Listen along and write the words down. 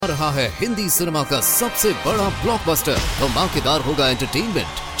रहा है हिंदी सिनेमा का सबसे बड़ा ब्लॉकबस्टर। धमाकेदार होगा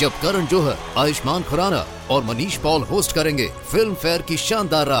एंटरटेनमेंट जब करण जौहर, आयुष्मान खुराना और मनीष पॉल होस्ट करेंगे फिल्म फेयर की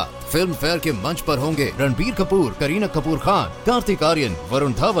शानदार रात। फिल्म फेयर के मंच पर होंगे रणबीर कपूर, करीना कपूर खान, कार्तिक आर्यन,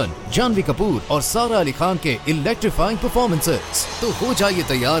 वरुण धवन, जानवी कपूर और सारा अली खान के इलेक्ट्रीफाइंग परफॉर्मेंसेस। तो हो जाइए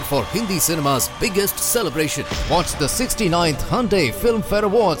तैयार for Hindi cinema's biggest celebration. Watch the 69th Hyundai Film Fair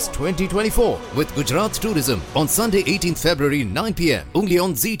Awards 2024 with Gujarat Tourism on Sunday 18th February 9 p.m. only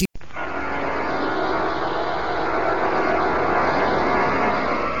on ZT.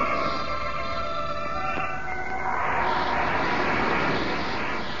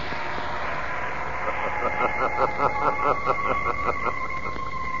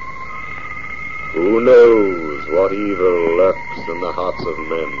 Who knows what evil lurks in the hearts of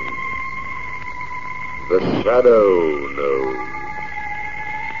men? The shadow knows.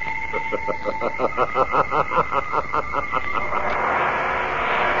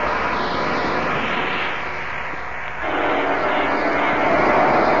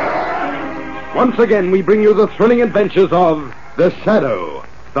 Once again, we bring you the thrilling adventures of The Shadow,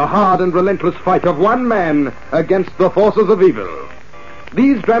 the hard and relentless fight of one man against the forces of evil.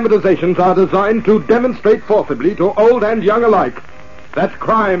 These dramatizations are designed to demonstrate forcibly to old and young alike that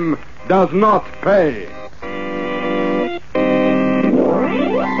crime does not pay.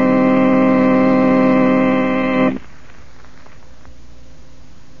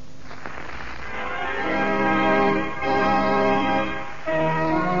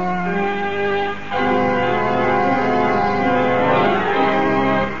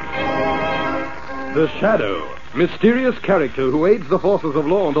 The Shadow, mysterious character who aids the forces of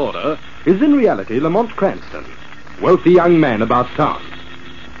law and order, is in reality Lamont Cranston, wealthy young man about town.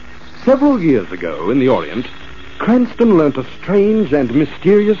 Several years ago in the Orient, Cranston learnt a strange and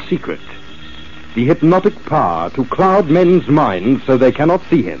mysterious secret: the hypnotic power to cloud men's minds so they cannot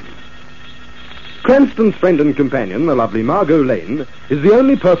see him. Cranston's friend and companion, the lovely Margot Lane, is the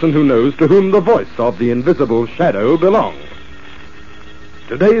only person who knows to whom the voice of the invisible Shadow belongs.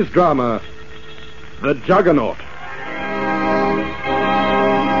 Today's drama, The Juggernaut.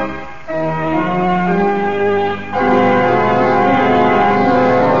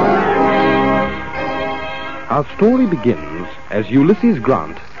 Our story begins as Ulysses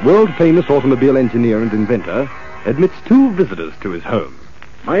Grant, world-famous automobile engineer and inventor, admits two visitors to his home.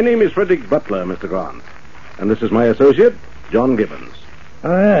 My name is Frederick Butler, Mr. Grant, and this is my associate, John Gibbons.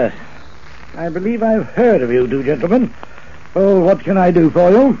 Oh, yes. I believe I've heard of you two gentlemen. Oh, what can I do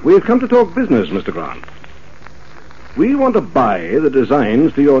for you? We've come to talk business, Mr. Grant. We want to buy the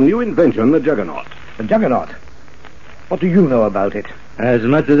designs to your new invention, the Juggernaut. The Juggernaut? What do you know about it? As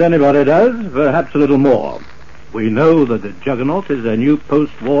much as anybody does, perhaps a little more. We know that the Juggernaut is a new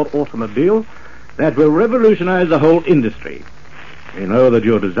post-war automobile that will revolutionize the whole industry. We know that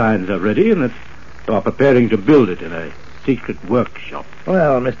your designs are ready and that you are preparing to build it in a secret workshop.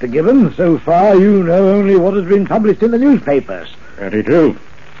 Well, Mr. Gibbons, so far you know only what has been published in the newspapers. Very true.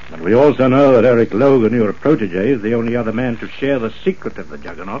 But we also know that Eric Logan, your protege, is the only other man to share the secret of the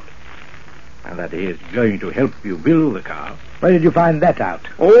Juggernaut, and that he is going to help you build the car. Where did you find that out?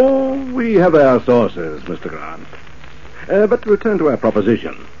 Oh, we have our sources, Mr. Grant. But to return to our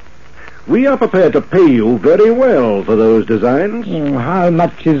proposition. We are prepared to pay you very well for those designs. How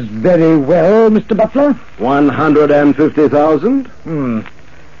much is very well, Mr. Butler? 150,000.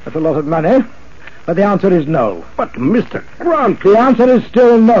 That's a lot of money. But the answer is no. But, Mr. Grant... The answer is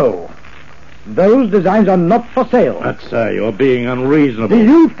still no. Those designs are not for sale. But, sir, you're being unreasonable. Do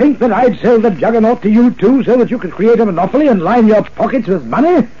you think that I'd sell the Juggernaut to you two so that you could create a monopoly and line your pockets with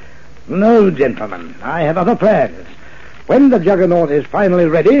money? No, gentlemen. I have other plans. When the Juggernaut is finally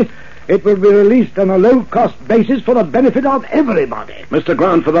ready, it will be released on a low-cost basis for the benefit of everybody. Mr.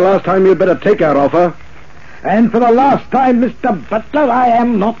 Grant, for the last time, you'd better take our offer. And for the last time, Mr. Butler, I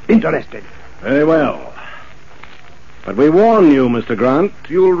am not interested. Very well. But we warn you, Mr. Grant,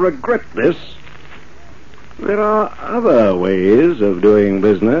 you'll regret this. There are other ways of doing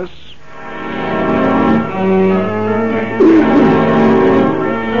business.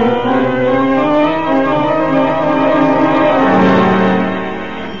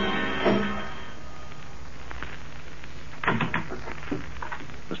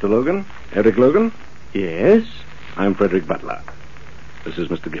 Mr. Logan? Eric Logan? Yes? I'm Frederick Butler. This is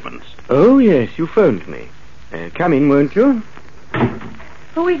Mr. Gibbons. Oh, yes, you phoned me. Come in, won't you?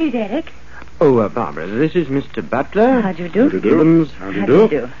 Who is it, Eric? Oh, Barbara, this is Mr. Butler. How do you do? How do you do? Gibbons. How do you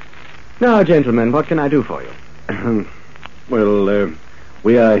do? Now, gentlemen, what can I do for you? Well,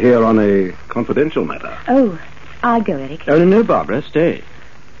 we are here on a confidential matter. Oh, I'll go, Eric. Oh, no, Barbara, stay.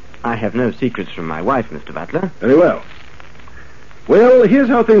 I have no secrets from my wife, Mr. Butler. Very well. Well, here's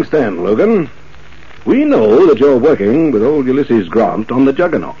how things stand, Logan. We know that you're working with old Ulysses Grant on the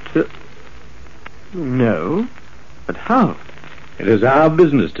Juggernaut. No. But how? It is our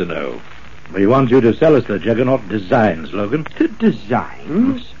business to know. We want you to sell us the Juggernaut designs, Logan.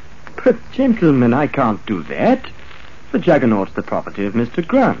 Designs? But, gentlemen, I can't do that. The Juggernaut's the property of Mr.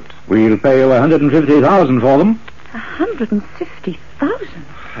 Grant. We'll pay you $150,000 for them. 150,000?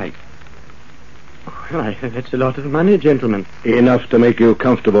 Why, that's a lot of money, gentlemen. Enough to make you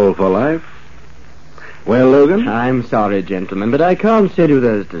comfortable for life? Well, Logan? I'm sorry, gentlemen, but I can't sell you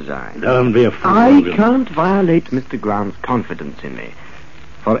those designs. Don't be a fool, I Logan. can't violate Mr. Grant's confidence in me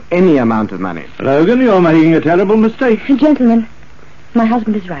for any amount of money. Logan, you're making a terrible mistake. Gentlemen, my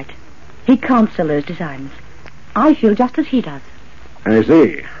husband is right. He can't sell those designs. I feel just as he does. I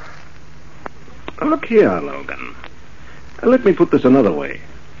see. Look here, Logan. Let me put this another way.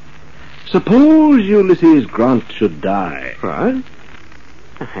 Suppose Ulysses Grant should die. What?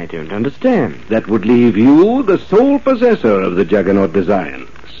 I don't understand. That would leave you the sole possessor of the Juggernaut designs.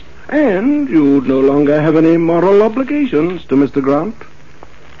 And you'd no longer have any moral obligations to Mr. Grant.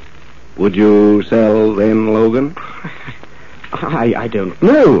 Would you sell then, Logan? I don't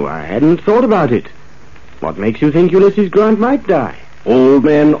know. I hadn't thought about it. What makes you think Ulysses Grant might die? Old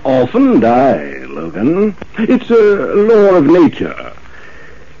men often die, Logan. It's a law of nature.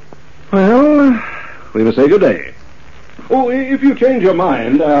 Well, we must say good day. Oh, if you change your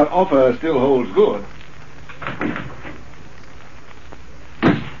mind, our offer still holds good.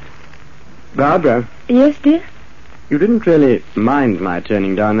 Barbara, Yes, dear? you didn't really mind my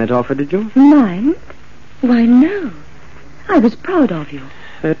turning down that offer, did you? Mind? Why, no. I was proud of you.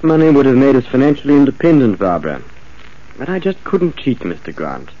 That money would have made us financially independent, Barbara. But I just couldn't cheat Mr.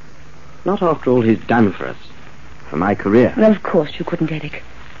 Grant. Not after all he's done for us. For my career. Well, of course you couldn't, Eric.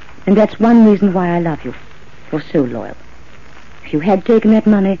 And that's one reason why I love you. You're so loyal. If you had taken that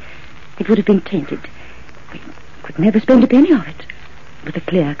money, it would have been tainted. We could never spend a penny of it with a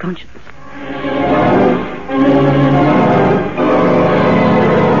clear conscience.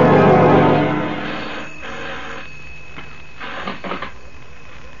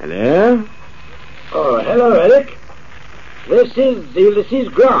 Hello? Oh, hello, Eric. This is Ulysses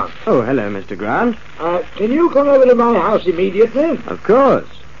Grant. Oh, hello, Mr. Grant. Can you come over to my house immediately? Of course.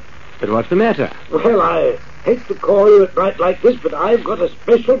 But what's the matter? Well, I hate to call you at night like this, but I've got a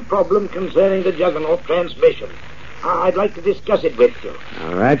special problem concerning the Juggernaut transmission. I'd like to discuss it with you.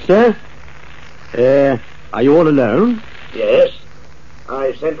 All right, sir. Are you all alone? Yes.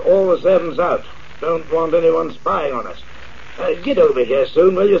 I sent all the servants out. Don't want anyone spying on us. Get over here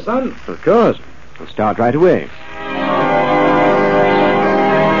soon, will you, son? Of course. I'll start right away.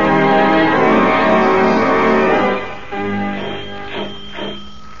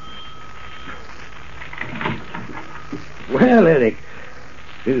 Well, Eric,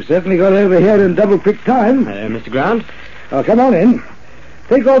 you certainly got over here in double-quick time. Mr. Grant? Oh, come on in.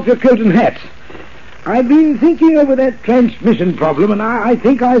 Take off your coat and hat. I've been thinking over that transmission problem, and I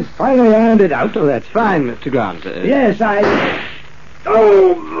think I've finally ironed it out. Oh, that's fine, Mr. Grant. Yes, I...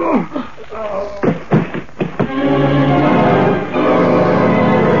 Oh!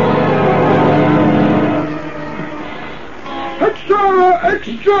 Extra!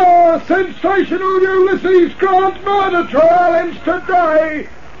 Extra! Sensational Ulysses Grant murder trial ends today.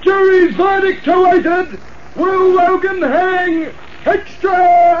 Jury's verdict awaited. Will Logan hang?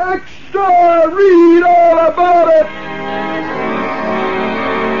 Extra! Extra! Read all about it.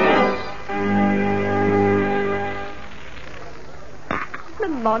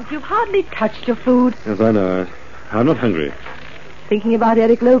 Lamont, you've hardly touched your food. Yes, I know. I'm not hungry. Thinking about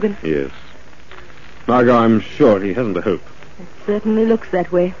Eric Logan. Yes. Margot, I'm sure he hasn't a hope. It certainly looks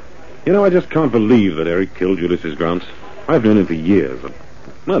that way. You know, I just can't believe that Eric killed Ulysses Grant. I've known him for years, and,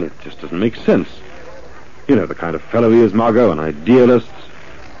 well, it just doesn't make sense. You know the kind of fellow he is, Margot, an idealist,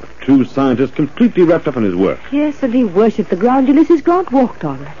 a true scientist, completely wrapped up in his work. Yes, and he worshipped the ground Ulysses Grant walked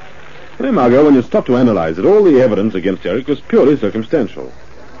on. You know, Margot, when you stop to analyze it, all the evidence against Eric was purely circumstantial.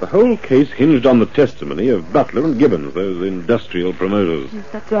 The whole case hinged on the testimony of Butler and Gibbons, those industrial promoters. Yes,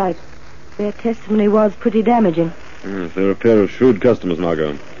 that's right. Their testimony was pretty damaging. Yes, they're a pair of shrewd customers,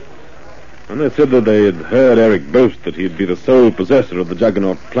 Margot. When they said that they had heard Eric boast that he'd be the sole possessor of the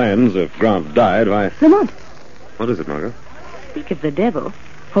Juggernaut plans if Grant died, why... Lamont, What is it, Margot? speak of the devil,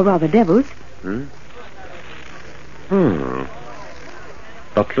 or rather devils.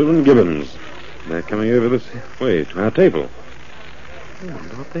 Butler and Gibbons. They're coming over this way to our table. I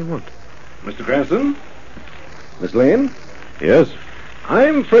wonder what they want. Mr. Cranston? Miss Lane? Yes?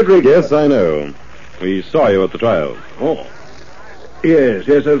 I'm Frederick. Yes, I know. We saw you at the trial. Oh. Yes,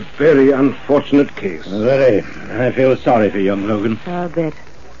 a very unfortunate case. Very. I feel sorry for young Logan. I'll bet.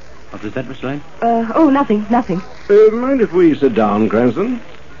 What was that, Miss Lane? Nothing. Mind if we sit down, Cranston?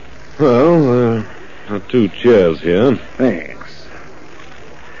 Well, there are 2 chairs here. Thanks.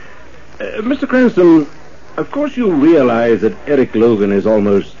 Mr. Cranston, of course you realize that Eric Logan is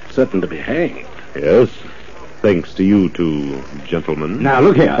almost certain to be hanged. Yes, thanks to you 2 gentlemen. Now,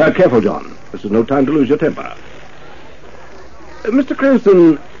 look here. Careful, John. This is no time to lose your temper. Mr.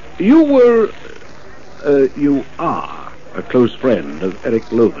 Cranston, you are a close friend of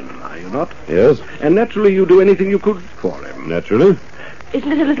Eric Logan, are you not? Yes, And naturally you do anything you could for him. naturally.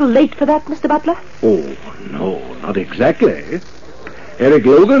 Isn't it a little late for that, Mr. Butler? Oh, no, not exactly. Eric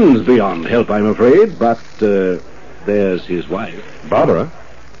Logan's beyond help, I'm afraid, but there's his wife. Barbara?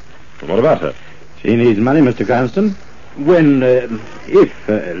 What about her? She needs money, Mr. Cranston. If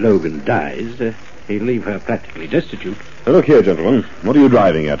Logan dies, he'll leave her practically destitute. Look here, gentlemen. What are you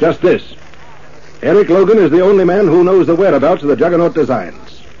driving at? Just this. Eric Logan is the only man who knows the whereabouts of the Juggernaut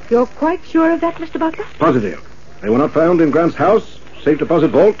designs. You're quite sure of that, Mr. Butler? Positive. They were not found in Grant's house, safe deposit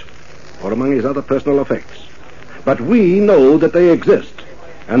vault, or among his other personal effects. But we know that they exist,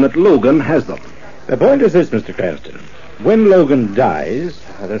 and that Logan has them. The point is this, Mr. Cranston. When Logan dies,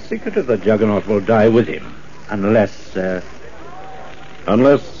 the secret of the Juggernaut will die with him. Unless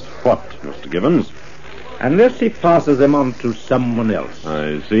what, Mr. Gibbons? Unless he passes them on to someone else.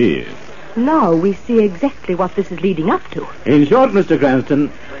 I see. Now we see exactly what this is leading up to. In short, Mr.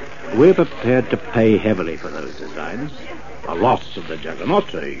 Cranston, we're prepared to pay heavily for those designs. A loss of the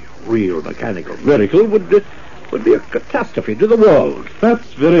Juggernaut, a real mechanical miracle, would be a catastrophe to the world.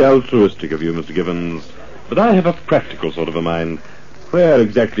 That's very altruistic of you, Mr. Gibbons. But I have a practical sort of a mind. Where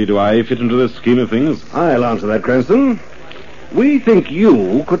exactly do I fit into this scheme of things? I'll answer that, Cranston. We think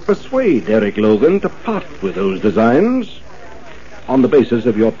you could persuade Eric Logan to part with those designs on the basis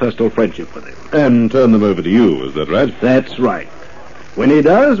of your personal friendship with him. And turn them over to you, is that right? That's right. When he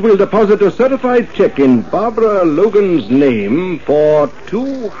does, we'll deposit a certified check in Barbara Logan's name for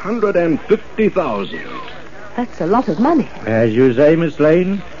 $250,000. That's a lot of money. As you say, Miss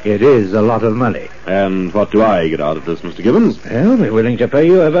Lane, it is a lot of money. And what do I get out of this, Mr. Gibbons? Well, we're willing to pay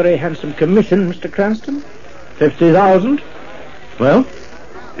you a very handsome commission, Mr. Cranston. 50,000. Well?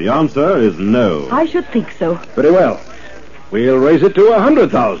 The answer is no. I should think so. Very well. We'll raise it to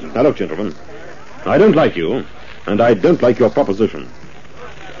 100,000. Now, look, gentlemen. I don't like you, and I don't like your proposition.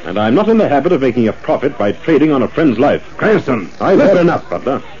 And I'm not in the habit of making a profit by trading on a friend's life. Cranston, I've had enough,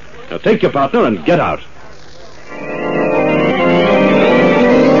 Butler. Now take your partner and get out.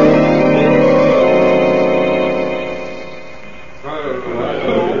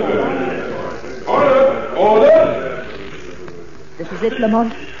 This is it,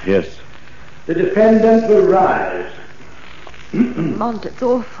 Lamont. Yes. the defendant will rise. Lamont, it's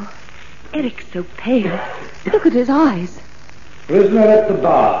awful. Eric's so pale. Look at his eyes. Prisoner at the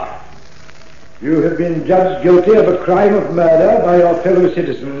bar. You have been judged guilty of a crime of murder by your fellow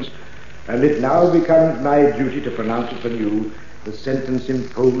citizens, and it now becomes my duty to pronounce upon you the sentence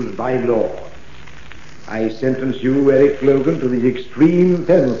imposed by law. I sentence you, Eric Logan, to the extreme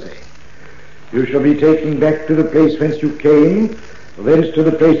penalty. You shall be taken back to the place whence you came, thence to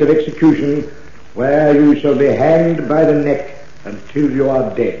the place of execution, where you shall be hanged by the neck until you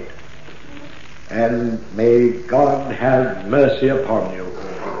are dead. And may God have mercy upon you.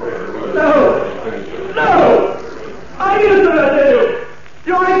 No! No! I'm innocent, I tell you!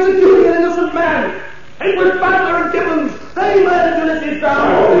 You're executing an innocent man! It was Butler and Gibbons! They murdered Ulysses Brown!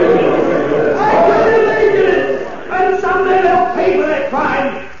 I couldn't imagine it! And someday they'll pay for their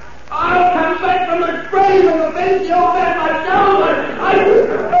crime! I'll come back from the grave and avenge your man myself!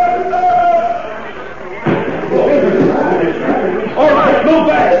 All right, move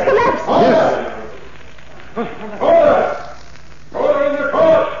back! He's collapsed. Yes. Order! Order in the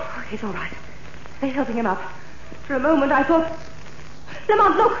court! Oh, he's all right. They're helping him up. For a moment, I thought...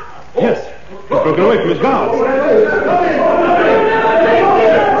 Lamont, look! Yes. He's broken away from his guards. Lamont,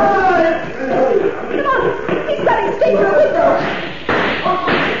 he's running straight for a window.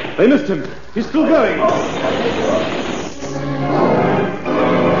 They missed him. He's still going.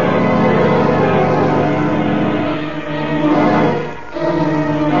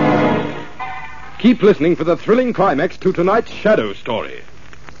 Keep listening for the thrilling climax to tonight's Shadow story.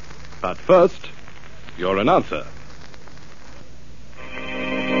 But first, your announcer.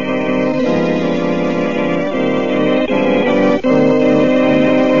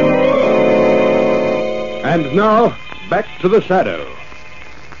 And now, back to the Shadow.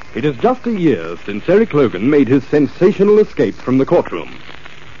 It is just a year since Eric Logan made his sensational escape from the courtroom.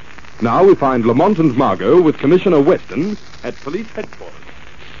 Now we find Lamont and Margot with Commissioner Weston at police headquarters.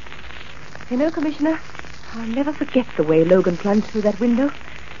 You know, Commissioner, I'll never forget the way Logan plunged through that window.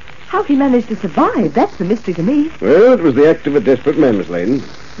 How he managed to survive, that's the mystery to me. Well, it was the act of a desperate man, Miss Lane.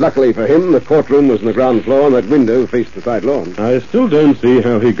 Luckily for him, the courtroom was on the ground floor and that window faced the side lawn. I still don't see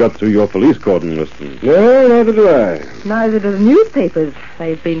how he got through your police cordon, Weston. No, neither do I. Neither do the newspapers.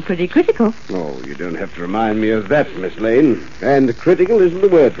 They've been pretty critical. Oh, you don't have to remind me of that, Miss Lane. And critical isn't the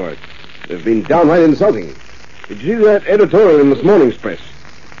word for it. They've been downright insulting. Did you see that editorial in this morning's press?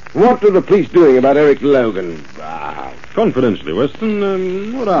 What are the police doing about Eric Logan? Ah. Confidentially,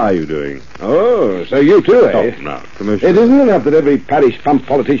 Weston, what are you doing? Oh, so you too, eh? Oh, now, Commissioner. It isn't enough that every parish pump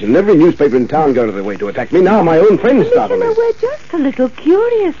politician and every newspaper in town go to their way to attack me. Now my own friends start on Commissioner, this. we're just a little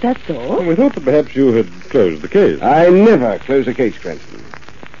curious, that's all. Well, we thought that perhaps you had closed the case. I never close a case, Cranston.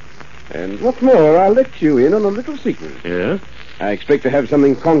 And what's more, I'll let you in on a little secret. Yes? I expect to have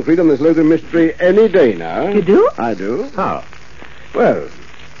something concrete on this Logan mystery any day now. You do? I do. How? Well,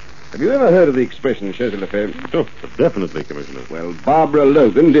 have you ever heard of the expression chose la femme? Oh, definitely, Commissioner. Well, Barbara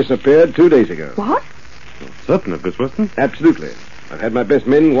Logan disappeared 2 days ago. What? Certain of this, Weston? Absolutely. I've had my best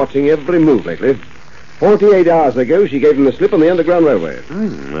men watching every move lately. 48 hours ago, she gave them the slip on the Underground Railway.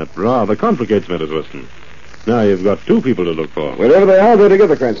 That rather complicates matters, Weston. Now you've got two people to look for. Wherever they are, they're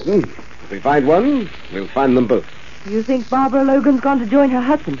together, Cranston. If we find one, we'll find them both. You think Barbara Logan's gone to join her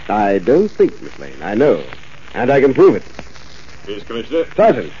husband? I don't think, Miss Lane. I know. And I can prove it. Yes, Commissioner.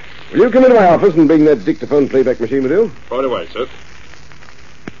 Sergeant, will you come into my office and bring that dictaphone playback machine with you? Right away, sir.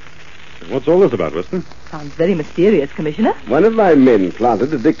 What's all this about, Weston? Sounds very mysterious, Commissioner. One of my men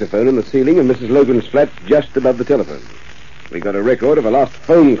planted a dictaphone in the ceiling of Mrs. Logan's flat just above the telephone. We got a record of a last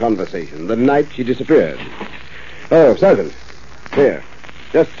phone conversation the night she disappeared. Oh, Sergeant. Here.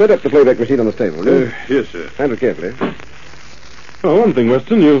 Just set up the playback machine on the table, will you? Yes, sir. Handle it carefully. Oh, one thing,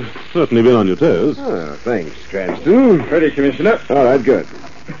 Weston, you've certainly been on your toes. Oh, thanks, Cranston. Ready, Commissioner. All right, good.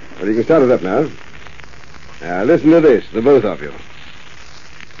 Well, you can start it up now. Now, listen to this, the both of you.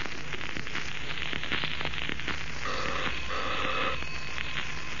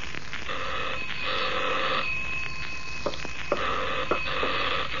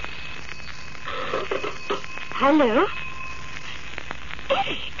 Hello?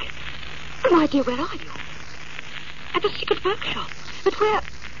 Eric! My dear, where are you? At the secret workshop. But where...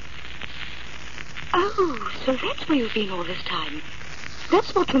 Oh, so that's where you've been all this time.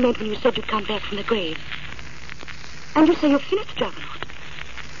 That's what you meant when you said you'd come back from the grave. And you say you've finished Juggernaut.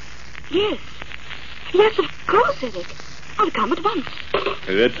 Yes. Yes, of course, Eric. I'll come at once.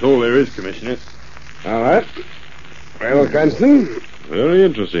 That's all there is, Commissioner. All right. Well, Cranston? Very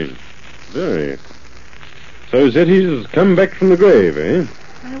interesting. Very. So Zetty's come back from the grave, eh?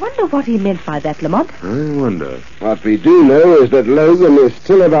 I wonder what he meant by that, Lamont. I wonder. What we do know is that Logan is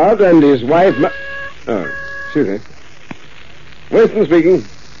still about and his wife... Oh, excuse me. Weston speaking.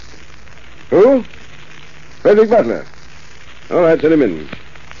 Who? Frederick Butler. All right, send him in.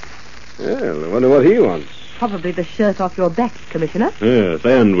 Well, I wonder what he wants. Probably the shirt off your back, Commissioner. Yes,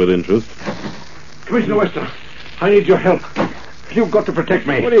 and with interest. Commissioner Weston, I need your help. You've got to protect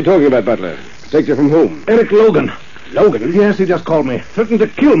me. What are you talking about, Butler? Protect you from whom? Eric Logan. Logan? Yes, he just called me. Threatened to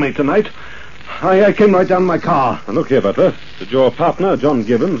kill me tonight. I came right down in my car. And look here, Butler. Did your partner, John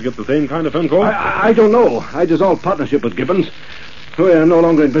Gibbons, get the same kind of phone call? I don't know. I dissolved partnership with Gibbons. We're no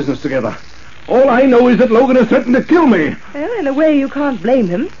longer in business together. All I know is that Logan has threatened to kill me. Well, in a way, you can't blame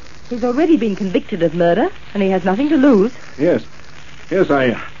him. He's already been convicted of murder, and he has nothing to lose. Yes,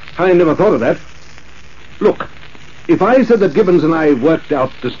 I never thought of that. Look, if I said that Gibbons and I worked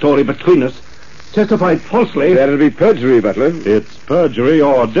out the story between us, testified falsely... That'll be perjury, Butler. It's perjury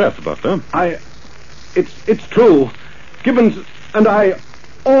or death, Butler. It's true. Gibbons and I,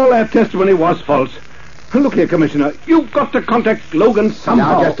 all our testimony was false. Look here, Commissioner, you've got to contact Logan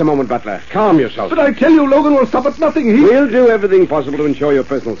somehow. Now, just a moment, Butler. Calm yourself. But I tell you, Logan will stop at nothing. We'll do everything possible to ensure your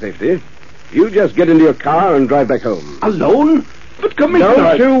personal safety. You just get into your car and drive back home. Alone? But, Commissioner...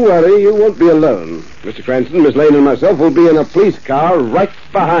 Don't you worry, you won't be alone. Mr. Cranston, Miss Lane, and myself will be in a police car right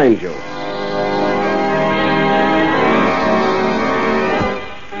behind you.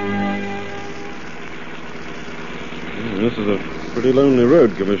 This is a pretty lonely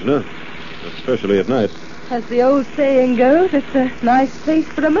road, Commissioner. Especially at night. As the old saying goes, it's a nice place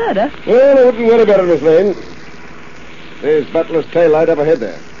for a murder. Well, I wouldn't worry about it, Miss Lane. There's Butler's taillight up ahead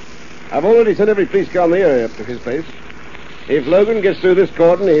there. I've already sent every police car in the area up to his place. If Logan gets through this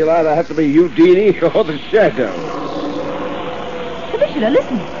cordon, he'll either have to be Houdini or the Shadow. Commissioner,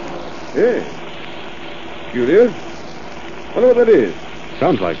 listen. Yes. Curious. Wonder what that is.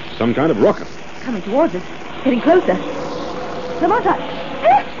 Sounds like some kind of rocket. Coming towards us. Getting closer. Lamont,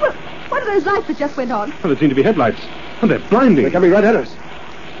 What are those lights that just went on? Well, there seem to be headlights. And they're blinding. They're coming right at us.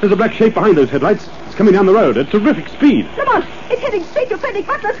 There's a black shape behind those headlights. It's coming down the road at terrific speed. Lamont, it's heading straight to Frederick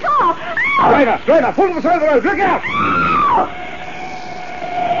Butler's car. Driver, pull to the side of the road. Look out!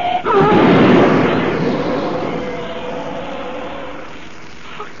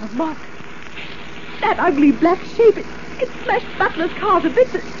 Oh, Lamont. That ugly black shape, it smashed Butler's car to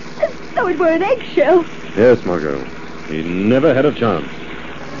bits as though it were an eggshell. Yes, Margot. He never had a chance.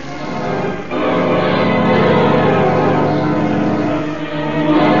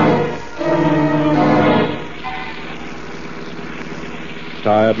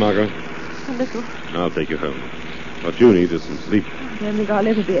 Tired, Margot? A little. I'll take you home. What you need is some sleep. I don't think I'll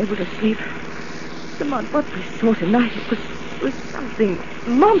ever be able to sleep. Lamont, what we saw tonight, it was something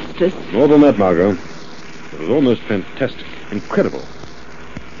monstrous. More than that, Margot. It was almost fantastic. Incredible.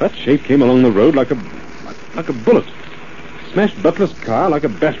 That shape came along the road like a bullet. Smashed Butler's car like a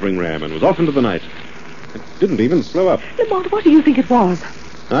battering ram and was off into the night. It didn't even slow up. Lamont, what do you think it was?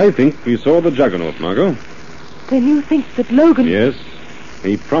 I think we saw the Juggernaut, Margot. Then you think that Logan... Yes.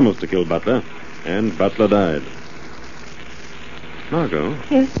 He promised to kill Butler, and Butler died. Margot?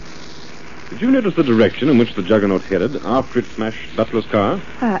 Yes? Did you notice the direction in which the Juggernaut headed after it smashed Butler's car?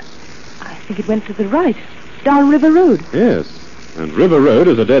 I think it went to the right, down River Road. Yes, and River Road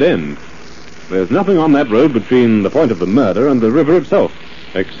is a dead end. There's nothing on that road between the point of the murder and the river itself,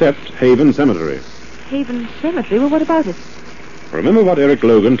 except Haven Cemetery. Haven Cemetery? Well, what about it? Remember what Eric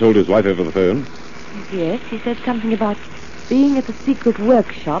Logan told his wife over the phone? Yes, he said something about being at the secret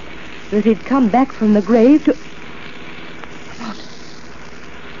workshop, that he'd come back from the grave to... What?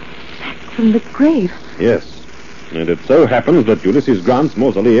 Back from the grave? Yes. And it so happens that Ulysses Grant's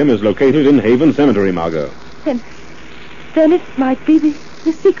mausoleum is located in Haven Cemetery, Margot. Then it might be the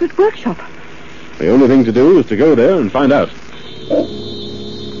secret workshop. The only thing to do is to go there and find out.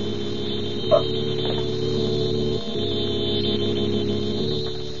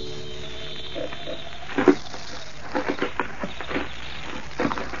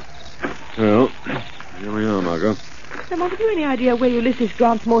 Well, here we are, Margot. Lamont, have you any idea where Ulysses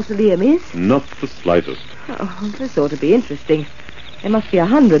Grant's mausoleum is? Not the slightest. Oh, this ought to be interesting. There must be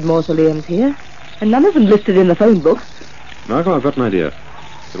 100 mausoleums here, and none of them listed in the phone book. Margot, I've got an idea.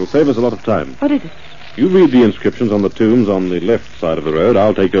 It'll save us a lot of time. What is it? You read the inscriptions on the tombs on the left side of the road.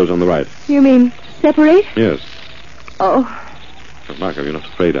 I'll take those on the right. You mean separate? Yes. Oh. But, Margot, you're not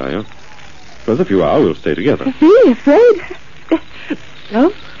afraid, are you? Because if you are, we'll stay together. Me? Afraid? No,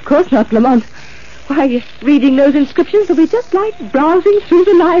 of course not, Lamont. Why, reading those inscriptions will be just like browsing through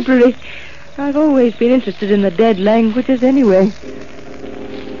the library. I've always been interested in the dead languages anyway.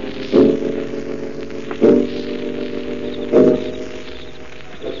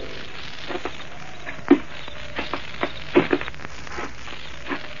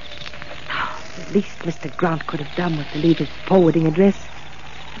 At least Mr. Grant could have done was to leave his forwarding address.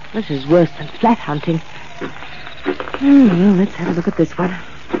 This is worse than flat hunting. Well, let's have a look at this one.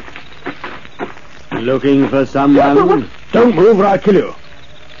 Looking for someone? Don't move or I'll kill you.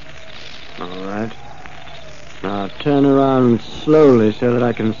 All right. Now turn around slowly so that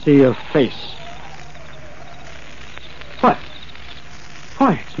I can see your face. What?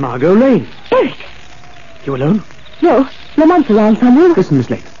 Why, it's Margot Lane. Eric! You alone? No, Lamont's around somewhere. Listen, Miss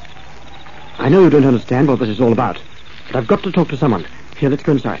Lane. I know you don't understand what this is all about, but I've got to talk to someone. Here, let's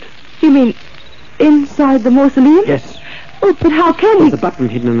go inside. You mean inside the mausoleum? Yes. Oh, but how can we... There's a button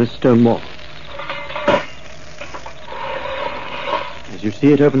hidden in this stone wall. As you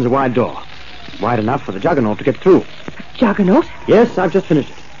see, it opens a wide door. Wide enough for the Juggernaut to get through. A Juggernaut? Yes, I've just finished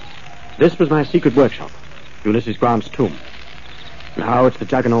it. This was my secret workshop, Ulysses Grant's tomb. Now it's the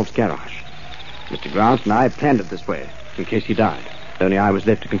Juggernaut's garage. Mr. Grant and I planned it this way, in case he died. Only I was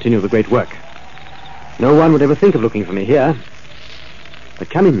left to continue the great work. No one would ever think of looking for me here. But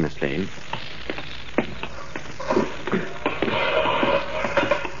come in, Miss Lane.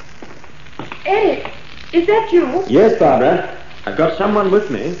 Eric, is that you? Yes, Barbara. I've got someone with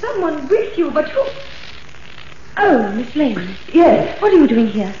me. Someone with you, but who? Oh, Miss Lane. Yes. What are you doing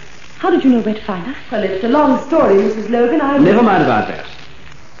here? How did you know where to find us? Well, it's a long story, Mrs. Logan. Never mind about that.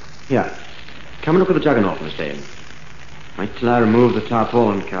 Here. Come and look at the Juggernaut, Miss Lane. Wait till I remove the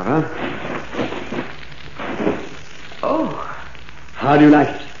tarpaulin cover. Oh. How do you like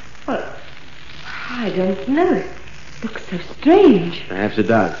it? Well, I don't know. It looks so strange. Perhaps it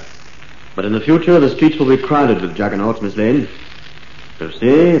does. But in the future, the streets will be crowded with Juggernauts, Miss Lane. So see,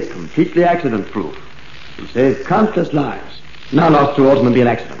 it's completely accident-proof. It'll save countless lives, now lost to automobile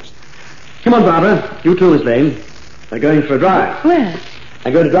accidents. Come on, Barbara. You too, Miss Lane. We're going for a drive. Where?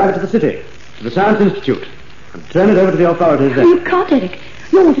 I'm going to drive it to the city, to the Science Institute, and turn it over to the authorities there. You can't, Eric.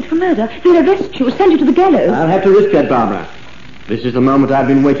 You're wanted for murder. They'll arrest you, send you to the gallows. I'll have to risk that, Barbara. This is the moment I've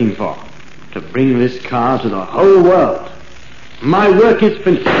been waiting for. To bring this car to the whole world. My work is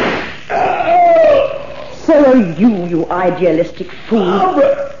finished. So are you idealistic fool.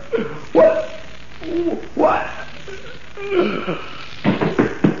 Barbara! What?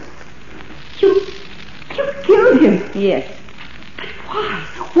 You killed him? Yes. But why?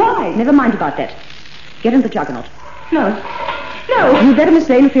 Why? Never mind about that. Get in the Juggernaut. No. You'd better, Miss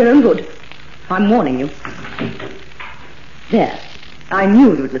Lane, for your own good. I'm warning you. There. I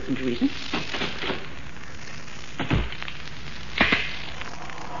knew you'd listen to reason.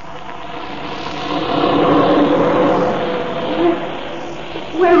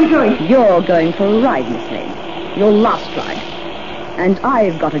 Where are we going? You're going for a ride, Miss Lane. Your last ride. And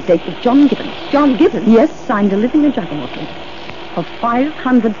I've got a date with John Gibbons. John Gibbons? Yes, I'm delivering a Juggernaut to him. For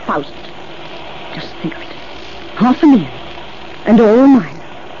 500,000. Just think of it. 500,000. And all mine.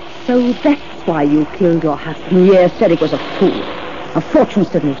 So that's why you killed your husband. Yes, Derek was a fool. A fortune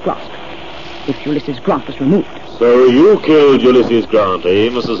stood in his grasp. If Ulysses Grant was removed. So you killed Ulysses Grant, eh,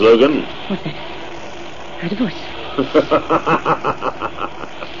 Mrs. Logan? What's that? Heard a voice.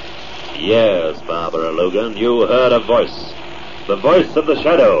 Yes, Barbara Logan, you heard a voice. The voice of the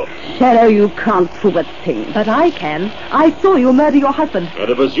Shadow. Shadow, you can't prove a thing. But I can. I saw you murder your husband.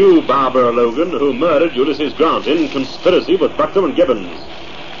 And it was you, Barbara Logan, who murdered Ulysses Grant in conspiracy with Butler and Gibbons.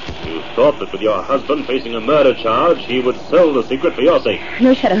 You thought that with your husband facing a murder charge, he would sell the secret for your sake.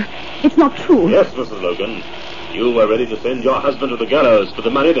 No, Shadow. It's not true. Yes, Mrs. Logan. You were ready to send your husband to the gallows for the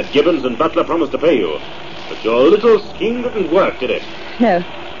money that Gibbons and Butler promised to pay you. But your little scheme didn't work, did it?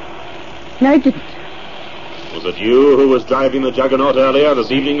 No, it didn't. Was it you who was driving the Juggernaut earlier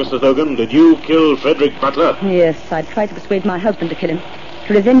this evening, Mrs. Logan? Did you kill Frederick Butler? Yes, I tried to persuade my husband to kill him,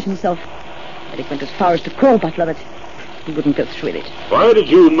 to revenge himself. Frederick went as far as to call Butler, but he wouldn't go through with it. Why did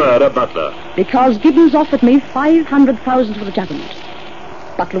you murder Butler? Because Gibbons offered me 500,000 for the Juggernaut.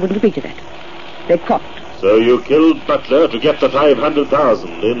 Butler wouldn't agree to that. They quarreled. So you killed Butler to get the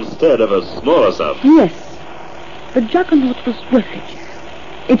 500,000 instead of a smaller sum? Yes. The Juggernaut was worth it.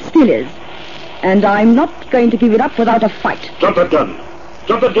 It still is. And I'm not going to give it up without a fight. Drop that gun.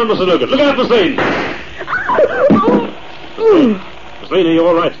 Drop that gun, Mr. Logan. Look out, Miss Lane. Miss Lane, are you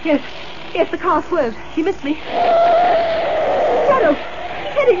all right? Yes, the car swerved. He missed me. Shadow,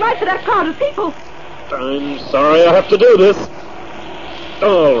 he's heading right for that crowd of people. I'm sorry I have to do this.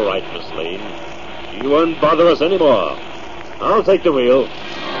 All right, Miss Lane. You won't bother us anymore. I'll take the wheel.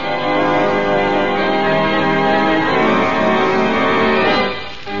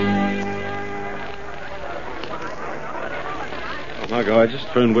 Margot, I just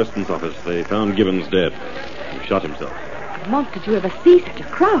phoned Weston's office. They found Gibbons dead. He shot himself. Lamont, did you ever see such a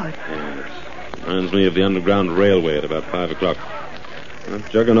crowd? Yes. Reminds me of the Underground Railway at about 5 o'clock. That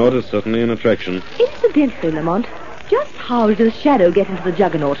Juggernaut is certainly an attraction. Incidentally, Lamont, just how did the Shadow get into the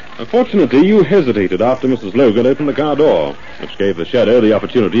Juggernaut? Fortunately, you hesitated after Mrs. Logan opened the car door, which gave the Shadow the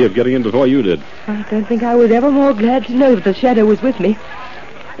opportunity of getting in before you did. I don't think I was ever more glad to know that the Shadow was with me.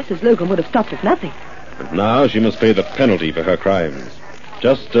 Mrs. Logan would have stopped at nothing. And now she must pay the penalty for her crimes,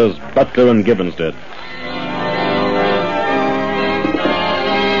 just as Butler and Gibbons did.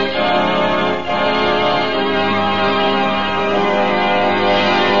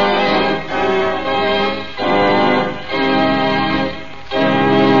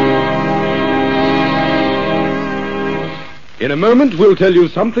 In a moment, we'll tell you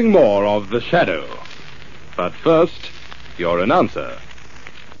something more of The Shadow. But first, your announcer.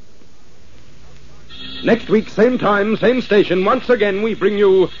 Next week, same time, same station, once again we bring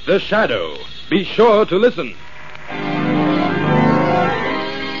you The Shadow. Be sure to listen.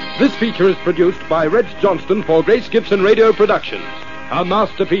 This feature is produced by Reg Johnston for Grace Gibson Radio Productions, a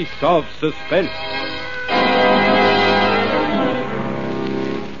masterpiece of suspense.